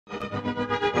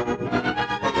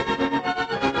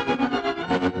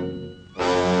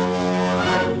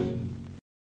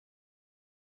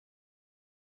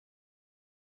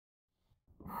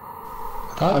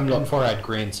I'm not for had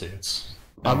green suits.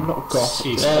 I'm not goth.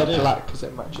 Black because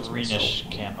it matches greenish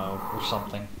camo or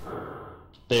something.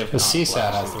 They have the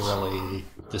CSAT has the really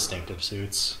distinctive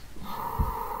suits.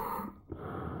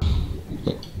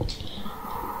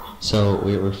 So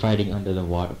we were fighting under the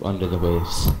water, under the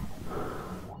waves.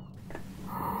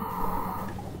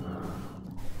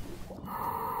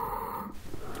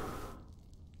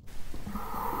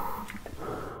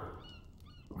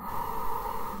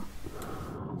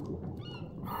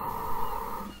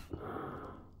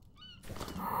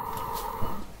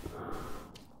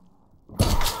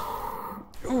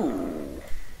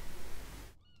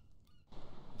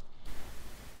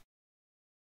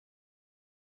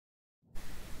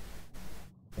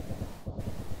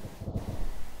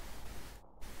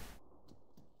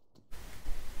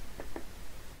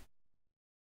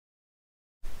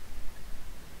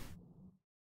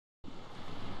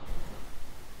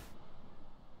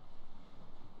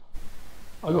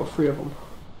 I got 3 of them.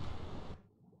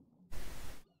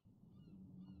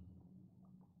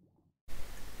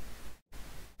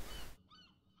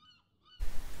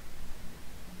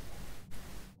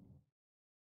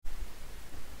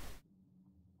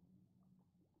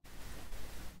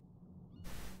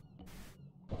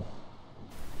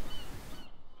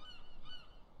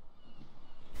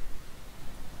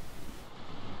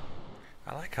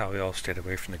 I like how we all stayed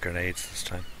away from the grenades this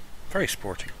time. Very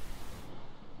sporty.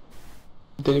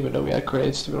 Didn't even know we had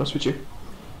grenades, to be honest with you.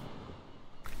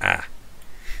 Ah.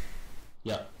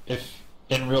 Yeah, if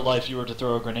in real life you were to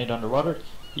throw a grenade underwater,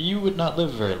 you would not live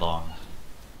very long.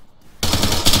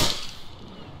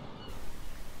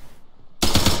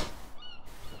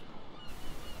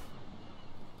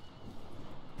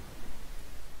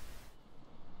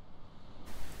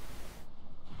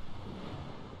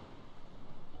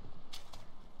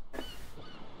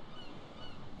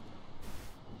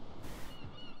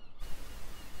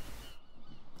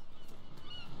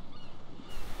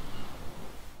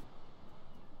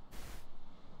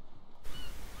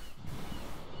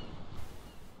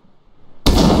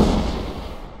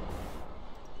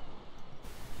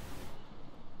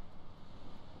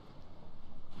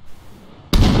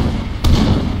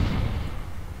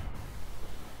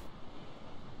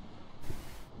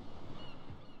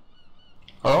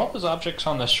 Are all those objects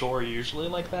on the shore usually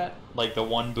like that? Like the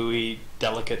one buoy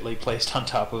delicately placed on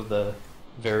top of the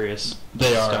various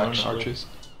stone arches?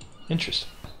 Interesting.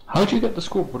 How'd you get the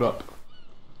scoreboard up?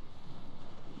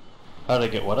 How did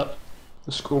I get what up?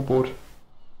 The scoreboard.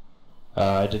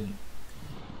 I didn't.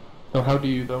 No, how do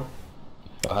you though?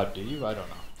 How do you? I don't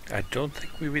know. I don't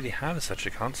think we really have such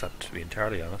a concept, to be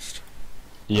entirely honest.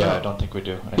 Yeah, I don't think we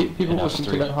do. People listen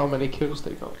to know how many kills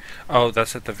they got. Oh,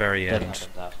 that's at the very end.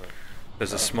 That way.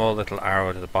 There's a small little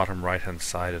arrow to the bottom right hand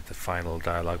side of the final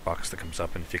dialog box that comes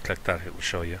up, and if you click that it will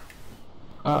show you.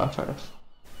 Ah, fair enough.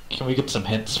 Can we get some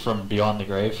hints from beyond the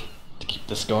grave to keep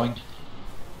this going?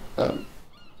 Because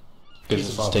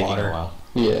it's taking a while.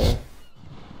 Yeah.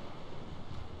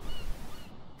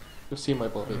 You'll see my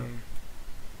body.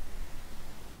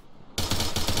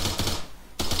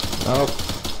 Oh.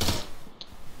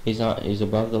 He's not, he's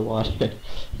above the water.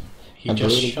 He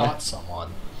just shot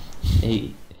someone.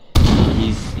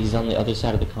 He's on the other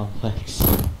side of the complex.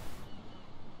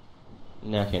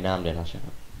 No, okay, now I'm dead, I'll shut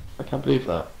up. I can't believe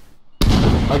that.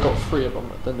 I got 3 of them,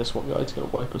 and then this one guy's gonna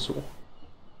wipe us all.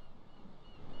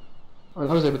 I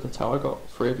was able to tell I got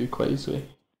 3 of you quite easily.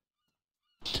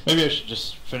 Maybe I should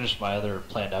just finish my other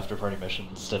planned after-party mission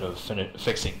instead of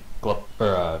fixing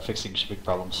fixing shipping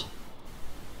problems.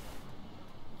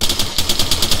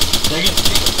 Dang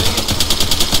it!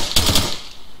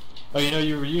 Oh, you know,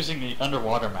 you were using the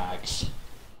underwater mags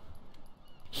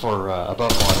for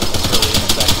above water. That's really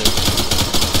ineffective.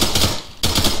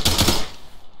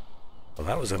 Well,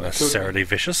 that was unnecessarily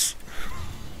vicious.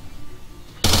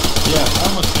 Yeah, I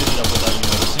almost made it up without you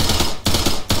noticing.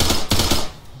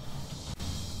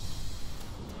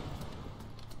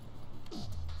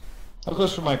 How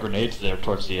close were my grenades there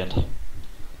towards the end?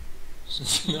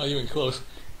 Not even close.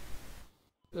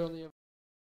 They're on the